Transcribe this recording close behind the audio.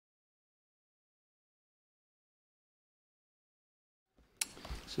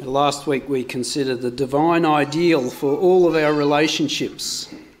So last week we considered the divine ideal for all of our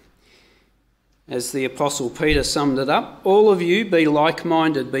relationships. As the Apostle Peter summed it up, all of you be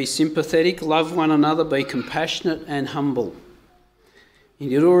like-minded, be sympathetic, love one another, be compassionate and humble.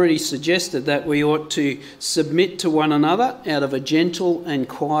 He had already suggested that we ought to submit to one another out of a gentle and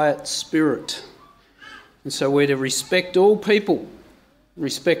quiet spirit. And so we're to respect all people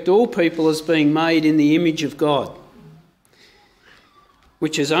as being made in the image of God,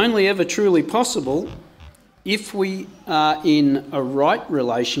 which is only ever truly possible if we are in a right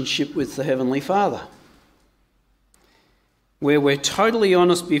relationship with the Heavenly Father, where we're totally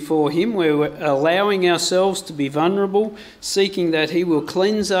honest before Him, where we're allowing ourselves to be vulnerable, seeking that He will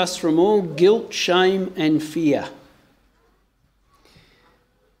cleanse us from all guilt, shame and fear.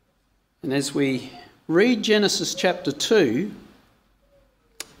 And as we read Genesis chapter 2,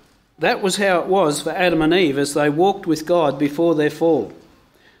 that was how it was for Adam and Eve as they walked with God before their fall.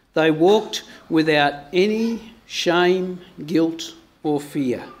 They walked without any shame, guilt or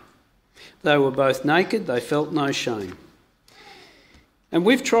fear. They were both naked, they felt no shame. And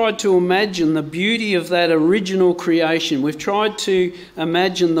we've tried to imagine the beauty of that original creation. We've tried to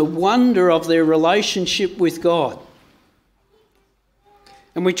imagine the wonder of their relationship with God.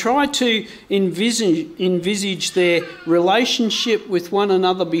 And we try to envisage their relationship with one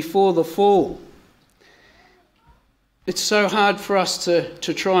another before the fall. It's so hard for us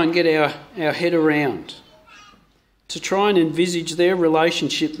to try and get our head around, to try and envisage their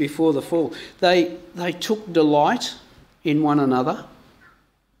relationship before the fall. They took delight in one another.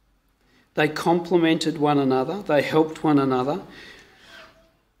 They complemented one another. They helped one another.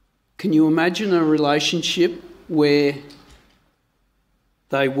 Can you imagine a relationship where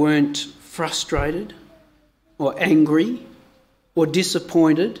they weren't frustrated or angry or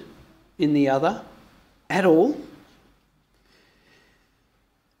disappointed in the other at all?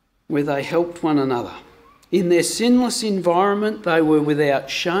 Where they helped one another. In their sinless environment, they were without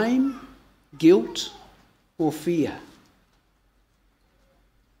shame, guilt or fear.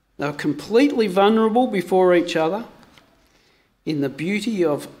 They were completely vulnerable before each other in the beauty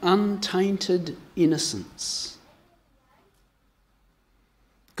of untainted innocence.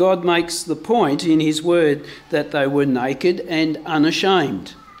 God makes the point in His word that they were naked and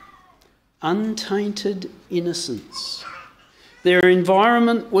unashamed. Untainted innocence. Their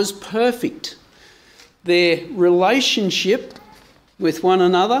environment was perfect. Their relationship with one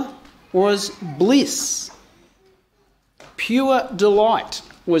another was bliss. Pure delight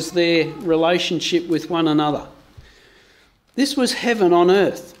was their relationship with one another. This was heaven on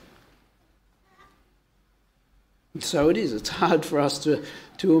earth. And so it is. It's hard for us to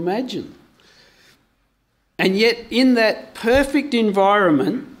imagine. And yet in that perfect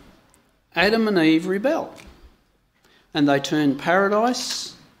environment, Adam and Eve rebelled. And they turned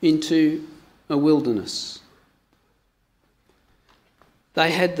paradise into a wilderness.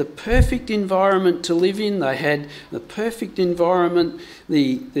 They had the perfect environment to live in. They had the perfect environment,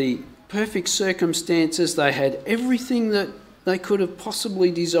 the perfect circumstances. They had everything that they could have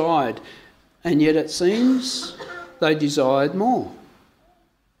possibly desired. And yet it seems they desired more.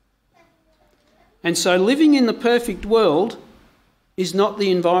 And so living in the perfect world is not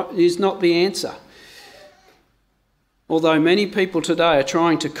the answer. Although many people today are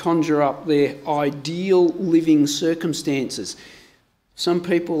trying to conjure up their ideal living circumstances. Some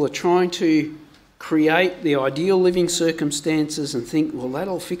people are trying to create the ideal living circumstances and think, well,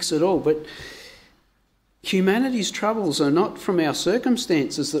 that'll fix it all. But humanity's troubles are not from our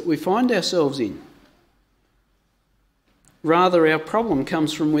circumstances that we find ourselves in. Rather, our problem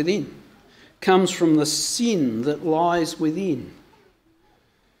comes from within, comes from the sin that lies within.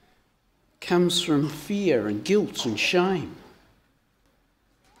 Comes from fear and guilt and shame.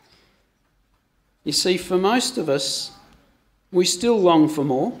 You see, for most of us, we still long for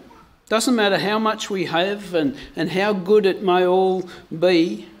more. Doesn't matter how much we have and how good it may all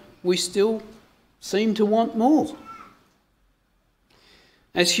be, we still seem to want more.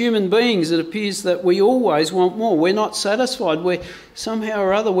 As human beings, it appears that we always want more. We're not satisfied. Somehow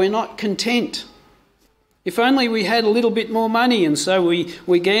or other, we're not content. If only we had a little bit more money and so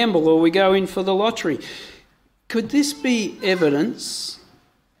we gamble or we go in for the lottery. Could this be evidence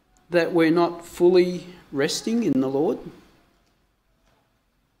that we're not fully resting in the Lord?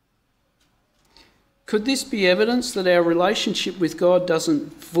 Could this be evidence that our relationship with God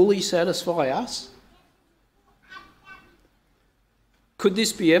doesn't fully satisfy us? Could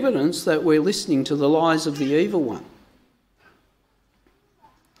this be evidence that we're listening to the lies of the evil one?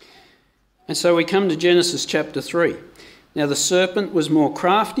 And so we come to Genesis chapter 3. Now the serpent was more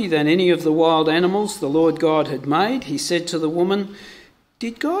crafty than any of the wild animals the Lord God had made. He said to the woman,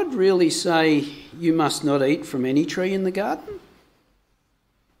 Did God really say you must not eat from any tree in the garden?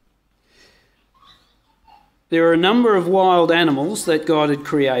 There are a number of wild animals that God had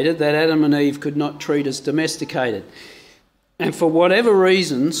created that Adam and Eve could not treat as domesticated. And for whatever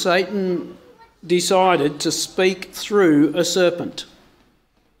reason, Satan decided to speak through a serpent.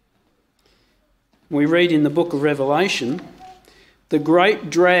 We read in the book of Revelation, the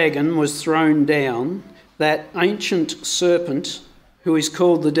great dragon was thrown down, that ancient serpent who is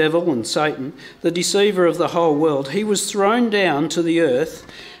called the devil and Satan, the deceiver of the whole world. He was thrown down to the earth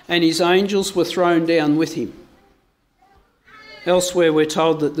and his angels were thrown down with him. Elsewhere we're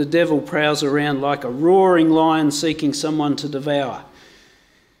told that the devil prowls around like a roaring lion seeking someone to devour.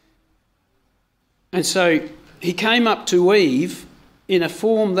 And so he came up to Eve in a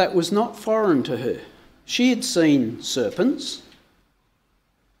form that was not foreign to her. She had seen serpents.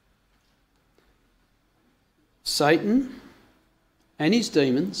 Satan and his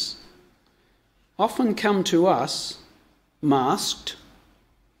demons often come to us masked,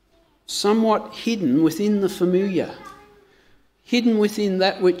 somewhat hidden within the familiar, hidden within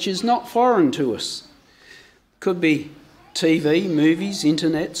that which is not foreign to us. Could be TV, movies,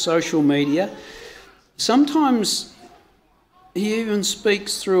 internet, social media. Sometimes he even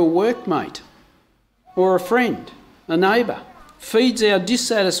speaks through a workmate or a friend, a neighbour, feeds our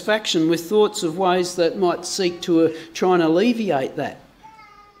dissatisfaction with thoughts of ways that might seek to try and alleviate that.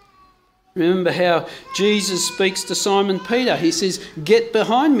 Remember how Jesus speaks to Simon Peter. He says, "Get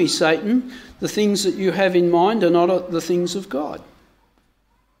behind me, Satan. The things that you have in mind are not the things of God."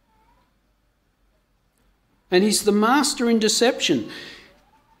 And he's the master in deception.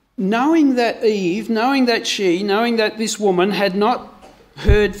 Knowing that Eve, knowing that this woman had not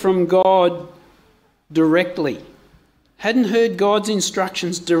heard from God directly, hadn't heard God's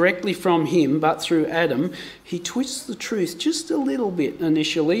instructions directly from him, but through Adam, he twists the truth just a little bit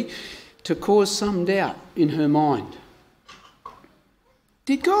initially to cause some doubt in her mind.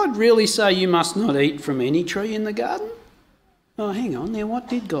 Did God really say you must not eat from any tree in the garden? Oh, hang on now, what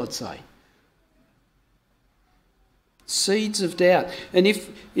did God say? Seeds of doubt. And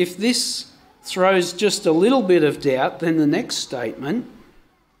if this throws just a little bit of doubt, then the next statement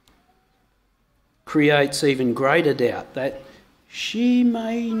creates even greater doubt that she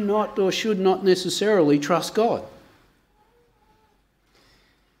may not or should not necessarily trust God.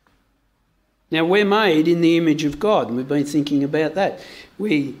 Now, we're made in the image of God, and we've been thinking about that.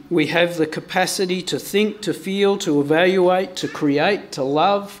 We have the capacity to think, to feel, to evaluate, to create, to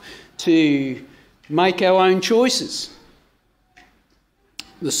love, to make our own choices.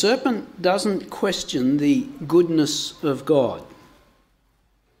 The serpent doesn't question the goodness of God.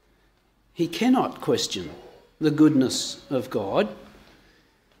 He cannot question the goodness of God,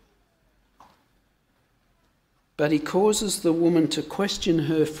 but he causes the woman to question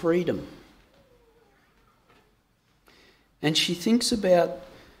her freedom. And as she thinks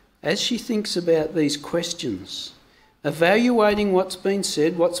about these questions, evaluating what's been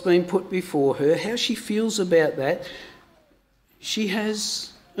said, what's been put before her, how she feels about that, she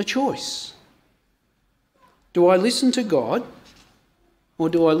has a choice. Do I listen to God or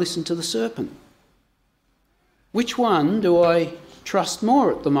do I listen to the serpent? Which one do I trust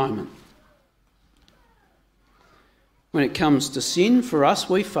more at the moment? When it comes to sin, for us,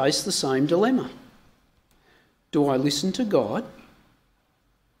 we face the same dilemma. Do I listen to God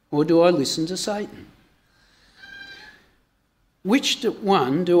or do I listen to Satan? Which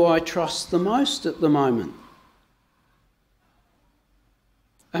one do I trust the most at the moment?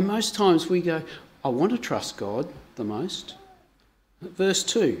 And most times we go, I want to trust God the most. Verse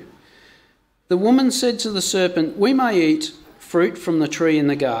 2, the woman said to the serpent, "We may eat fruit from the tree in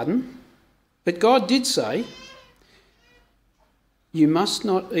the garden, but God did say, you must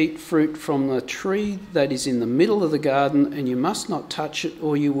not eat fruit from the tree that is in the middle of the garden, and you must not touch it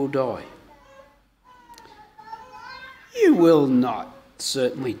or you will die." "You will not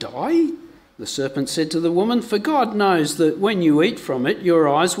certainly die," the serpent said to the woman, "for God knows that when you eat from it, your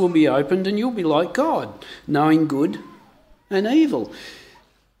eyes will be opened and you'll be like God, knowing good and evil."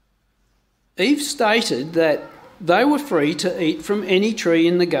 Eve stated that they were free to eat from any tree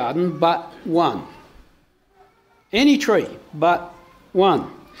in the garden but one. Any tree but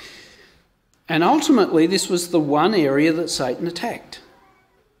one. And ultimately this was the one area that Satan attacked.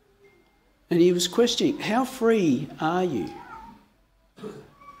 And he was questioning, how free are you?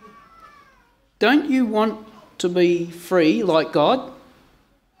 Don't you want to be free like God?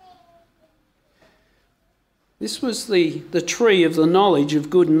 This was the tree of the knowledge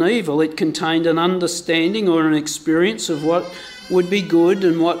of good and evil. It contained an understanding or an experience of what would be good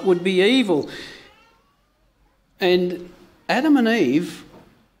and what would be evil. And Adam and Eve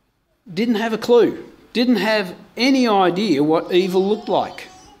didn't have a clue, didn't have any idea what evil looked like.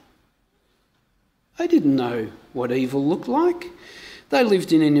 They didn't know what evil looked like. They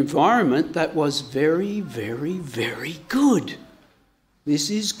lived in an environment that was very, very, very good. This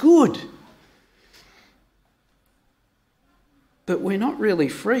is good. But we're not really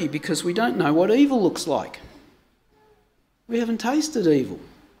free because we don't know what evil looks like. We haven't tasted evil.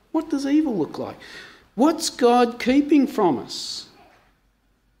 What does evil look like? What's God keeping from us?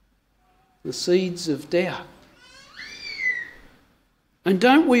 The seeds of doubt. And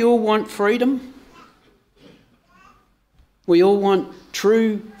don't we all want freedom? We all want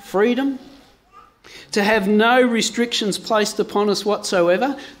true freedom? To have no restrictions placed upon us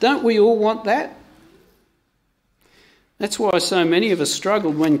whatsoever? Don't we all want that? That's why so many of us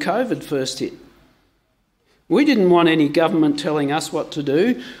struggled when COVID first hit. We didn't want any government telling us what to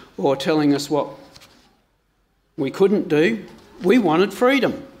do or telling us what we couldn't do. We wanted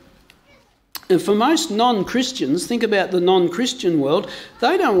freedom. And for most non-Christians, think about the non-Christian world,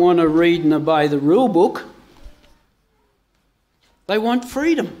 they don't want to read and obey the rule book. They want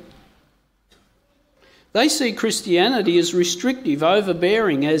freedom. They see Christianity as restrictive,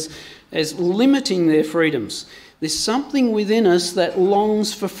 overbearing, as limiting their freedoms. There's something within us that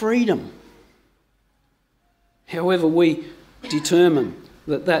longs for freedom. However we determine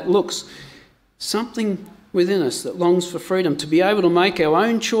that looks, something within us that longs for freedom, to be able to make our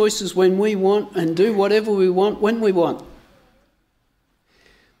own choices when we want and do whatever we want when we want.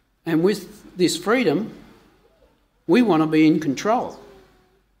 And with this freedom, we want to be in control.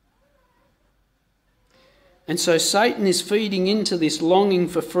 And so Satan is feeding into this longing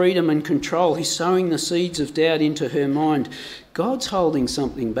for freedom and control. He's sowing the seeds of doubt into her mind. God's holding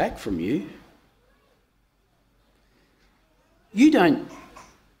something back from you. You don't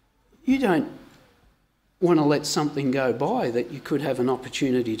want to let something go by that you could have an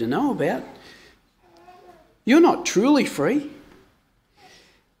opportunity to know about. You're not truly free.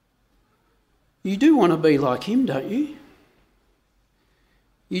 You do want to be like him, don't you?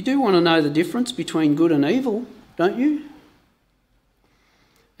 You do want to know the difference between good and evil, don't you?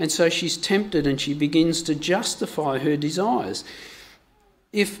 And so she's tempted and she begins to justify her desires.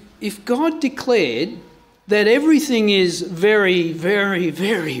 If God declared that everything is very, very,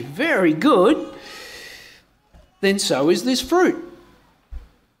 very, very good, then so is this fruit.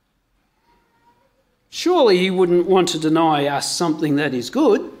 Surely he wouldn't want to deny us something that is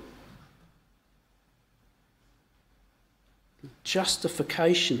good.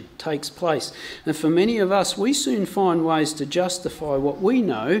 Justification takes place. And for many of us, we soon find ways to justify what we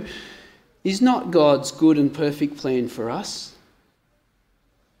know is not God's good and perfect plan for us.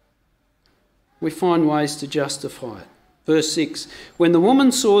 We find ways to justify it. Verse 6, when the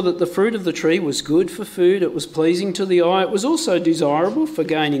woman saw that the fruit of the tree was good for food, it was pleasing to the eye, it was also desirable for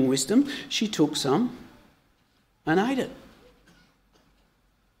gaining wisdom, she took some and ate it.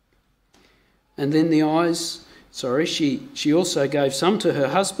 And then she also gave some to her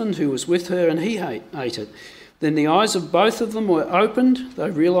husband who was with her, and he ate it. Then the eyes of both of them were opened.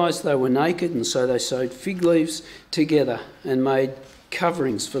 They realised they were naked, and so they sewed fig leaves together and made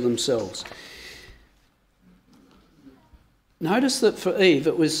coverings for themselves. Notice that for Eve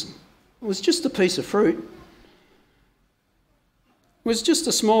it was just a piece of fruit. It was just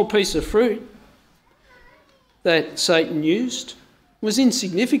a small piece of fruit that Satan used. It was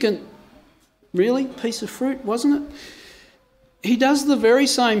insignificant, really, piece of fruit, wasn't it? He does the very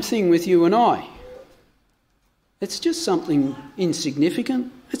same thing with you and I. It's just something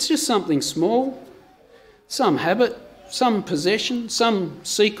insignificant. It's just something small. Some habit, some possession, some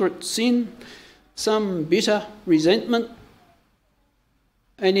secret sin, some bitter resentment.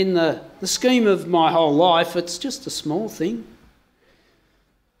 And in the scheme of my whole life, it's just a small thing.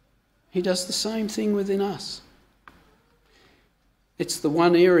 He does the same thing within us. It's the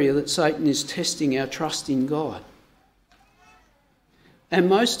one area that Satan is testing our trust in God. And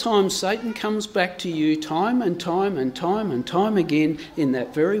most times Satan comes back to you time and time and time and time again in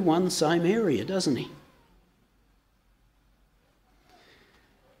that very one same area, doesn't he?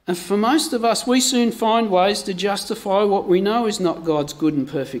 And for most of us, we soon find ways to justify what we know is not God's good and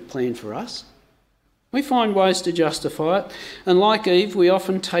perfect plan for us. We find ways to justify it, and like Eve, we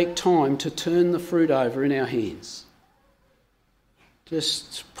often take time to turn the fruit over in our hands.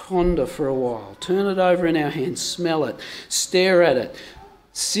 Just ponder for a while, turn it over in our hands, smell it, stare at it,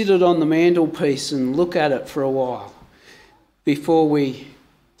 sit it on the mantelpiece and look at it for a while before we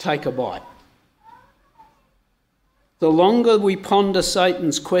take a bite. The longer we ponder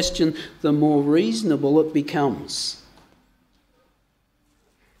Satan's question, the more reasonable it becomes.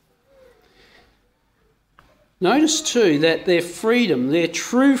 Notice too that their freedom, their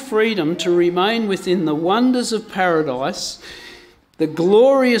true freedom to remain within the wonders of paradise, the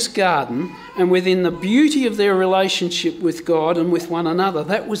glorious garden, and within the beauty of their relationship with God and with one another,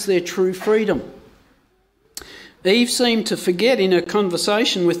 that was their true freedom. Eve seemed to forget in her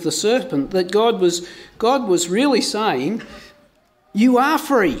conversation with the serpent that God was really saying, you are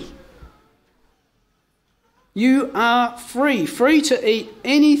free. You are free to eat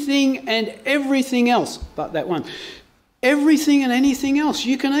anything and everything else, but that one. Everything and anything else,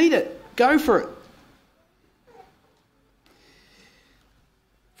 you can eat it. Go for it.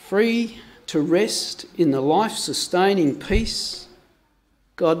 Free to rest in the life-sustaining peace.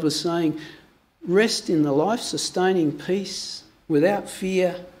 God was saying, rest in the life-sustaining peace without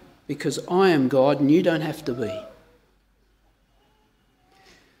fear, because I am God and you don't have to be.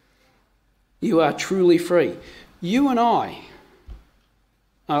 You are truly free. You and I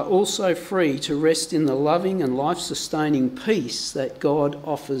are also free to rest in the loving and life-sustaining peace that God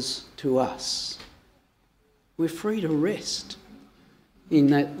offers to us. We're free to rest in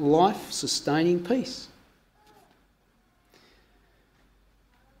that life-sustaining peace.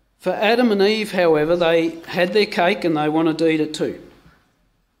 For Adam and Eve, however, they had their cake and they wanted to eat it too.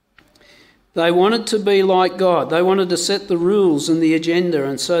 They wanted to be like God. They wanted to set the rules and the agenda,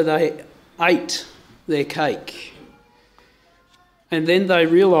 and so they ate their cake. And then they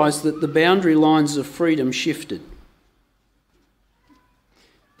realised that the boundary lines of freedom shifted.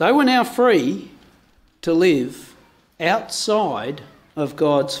 They were now free to live outside of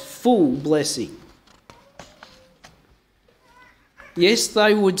God's full blessing. Yes,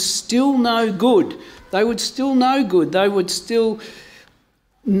 they would still know good. They would still know good. They would still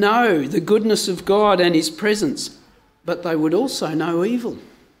know the goodness of God and his presence, but they would also know evil.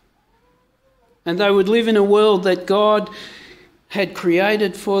 And they would live in a world that God had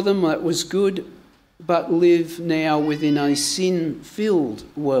created for them that was good, but live now within a sin-filled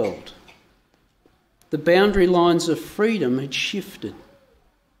world. The boundary lines of freedom had shifted.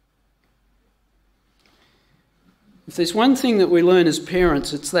 If there's one thing that we learn as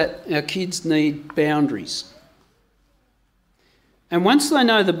parents, it's that our kids need boundaries. And once they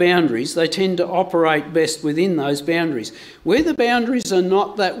know the boundaries, they tend to operate best within those boundaries. Where the boundaries are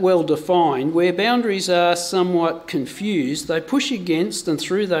not that well defined, where boundaries are somewhat confused, they push against and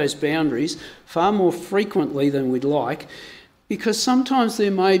through those boundaries far more frequently than we'd like, because sometimes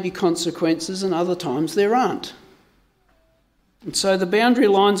there may be consequences and other times there aren't. And so the boundary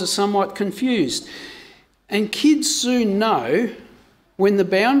lines are somewhat confused. And kids soon know when the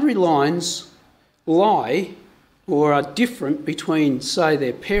boundary lines lie or are different between, say,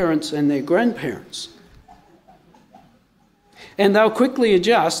 their parents and their grandparents. And they'll quickly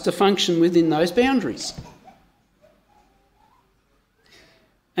adjust to function within those boundaries.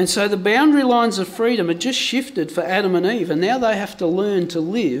 And so the boundary lines of freedom had just shifted for Adam and Eve, and now they have to learn to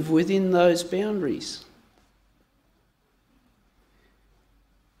live within those boundaries.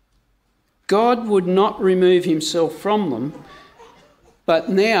 God would not remove himself from them, but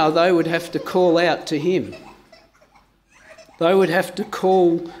now they would have to call out to him. They would have to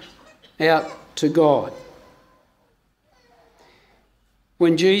call out to God.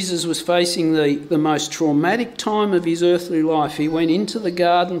 When Jesus was facing the most traumatic time of his earthly life, he went into the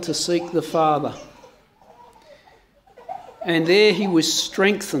garden to seek the Father. And there he was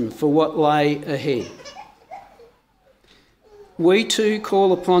strengthened for what lay ahead. We too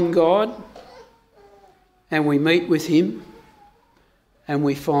call upon God, and we meet with him, and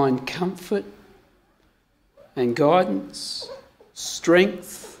we find comfort and guidance,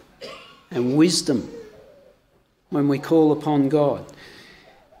 strength and wisdom when we call upon God.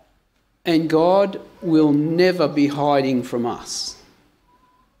 And God will never be hiding from us.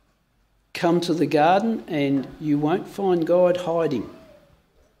 Come to the garden and you won't find God hiding.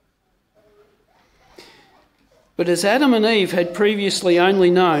 But as Adam and Eve had previously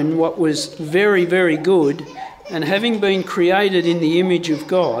only known what was very, very good, and having been created in the image of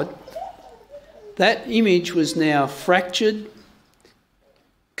God, that image was now fractured,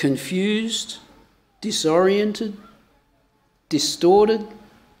 confused, disoriented, distorted.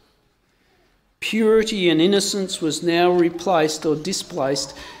 Purity and innocence was now replaced or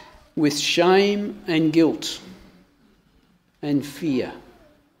displaced with shame and guilt and fear.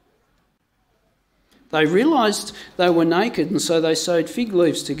 They realised they were naked, and so they sewed fig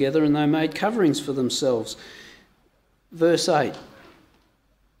leaves together and they made coverings for themselves. Verse 8.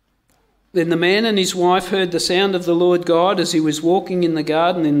 Then the man and his wife heard the sound of the Lord God as he was walking in the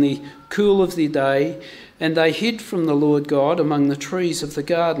garden in the cool of the day, and they hid from the Lord God among the trees of the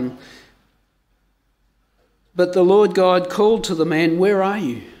garden. But the Lord God called to the man, "Where are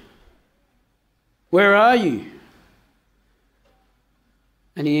you?" Where are you?"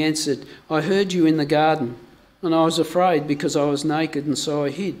 And he answered, "I heard you in the garden, and I was afraid because I was naked, and so I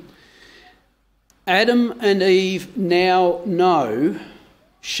hid." Adam and Eve now know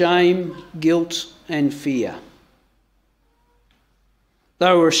shame, guilt, and fear.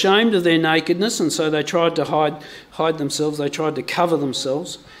 They were ashamed of their nakedness, and so they tried to hide themselves. They tried to cover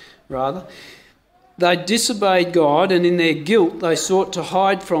themselves, rather. They disobeyed God, and in their guilt they sought to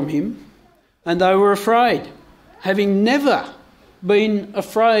hide from him, and they were afraid, having never been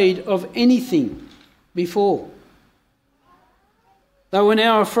afraid of anything before. They were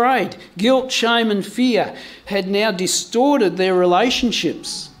now afraid. Guilt, shame and fear had now distorted their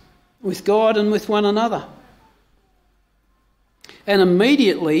relationships with God and with one another. And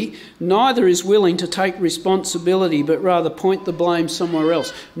immediately, neither is willing to take responsibility, but rather point the blame somewhere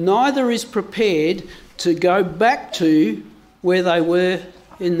else. Neither is prepared to go back to where they were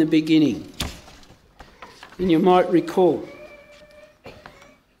in the beginning. And you might recall,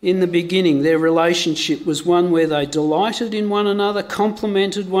 in the beginning, their relationship was one where they delighted in one another,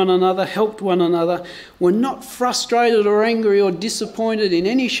 complimented one another, helped one another, were not frustrated or angry or disappointed in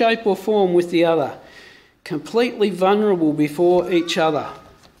any shape or form with the other, completely vulnerable before each other.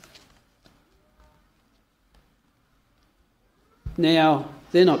 Now,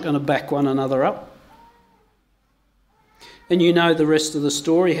 they're not going to back one another up. And you know the rest of the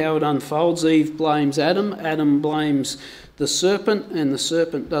story, how it unfolds. Eve blames Adam, Adam blames the serpent, and the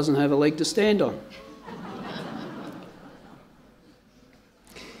serpent doesn't have a leg to stand on.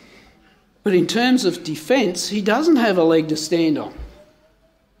 But in terms of defence, he doesn't have a leg to stand on.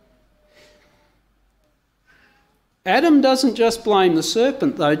 Adam doesn't just blame the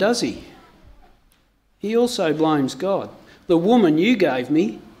serpent though, does he? He also blames God. The woman you gave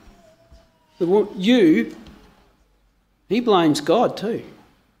me, he blames God too.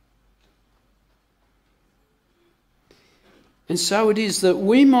 And so it is that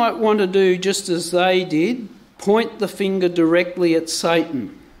we might want to do just as they did, point the finger directly at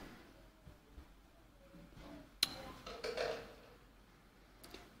Satan.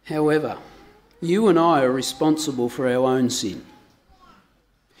 However, you and I are responsible for our own sin.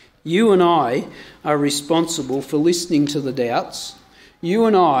 You and I are responsible for listening to the doubts. You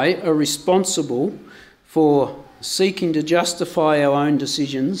and I are responsible for seeking to justify our own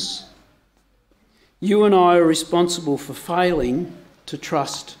decisions. You and I are responsible for failing to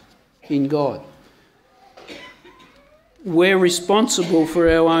trust in God. We're responsible for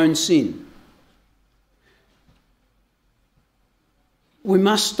our own sin. We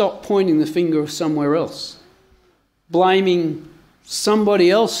must stop pointing the finger somewhere else, blaming somebody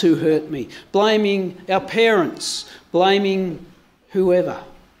else who hurt me, blaming our parents, blaming whoever.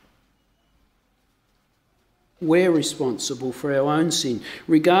 We're responsible for our own sin.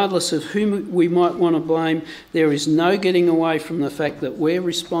 Regardless of whom we might want to blame, there is no getting away from the fact that we're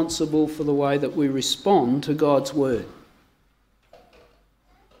responsible for the way that we respond to God's word.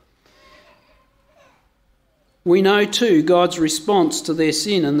 We know too God's response to their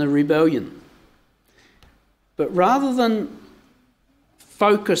sin and the rebellion. But rather than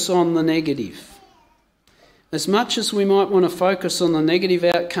focus on the negative, as much as we might want to focus on the negative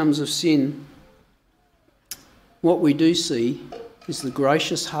outcomes of sin, what we do see is the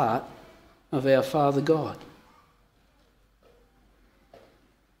gracious heart of our Father God.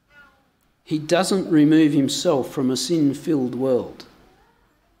 He doesn't remove himself from a sin-filled world.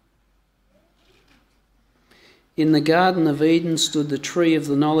 In the Garden of Eden stood the tree of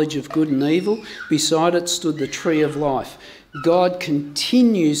the knowledge of good and evil. Beside it stood the tree of life. God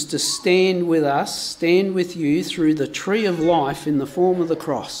continues to stand with us, stand with you through the tree of life in the form of the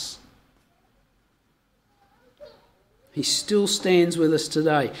cross. He still stands with us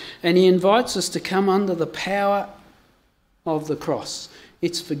today, and he invites us to come under the power of the cross.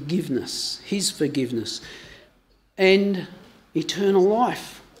 It's forgiveness, his forgiveness, and eternal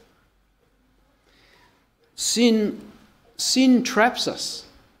life. Sin traps us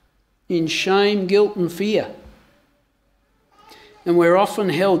in shame, guilt and fear, and we're often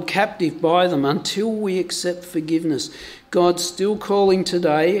held captive by them until we accept forgiveness. God's still calling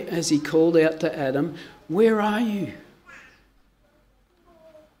today, as he called out to Adam, where are you?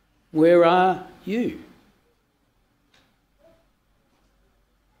 Where are you?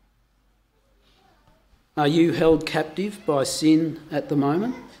 Are you held captive by sin at the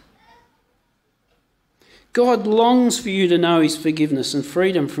moment? God longs for you to know his forgiveness and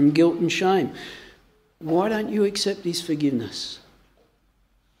freedom from guilt and shame. Why don't you accept his forgiveness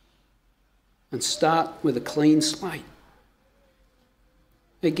and start with a clean slate?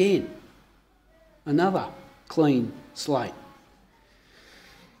 Again, another clean slate.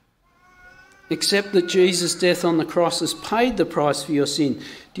 Accept that Jesus' death on the cross has paid the price for your sin.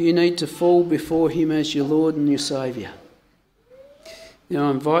 Do you need to fall before him as your Lord and your Saviour? I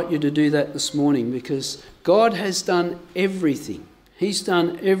invite you to do that this morning, because God has done everything. He's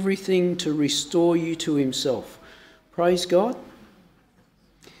done everything to restore you to himself. Praise God.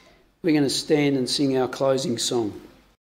 We're going to stand and sing our closing song.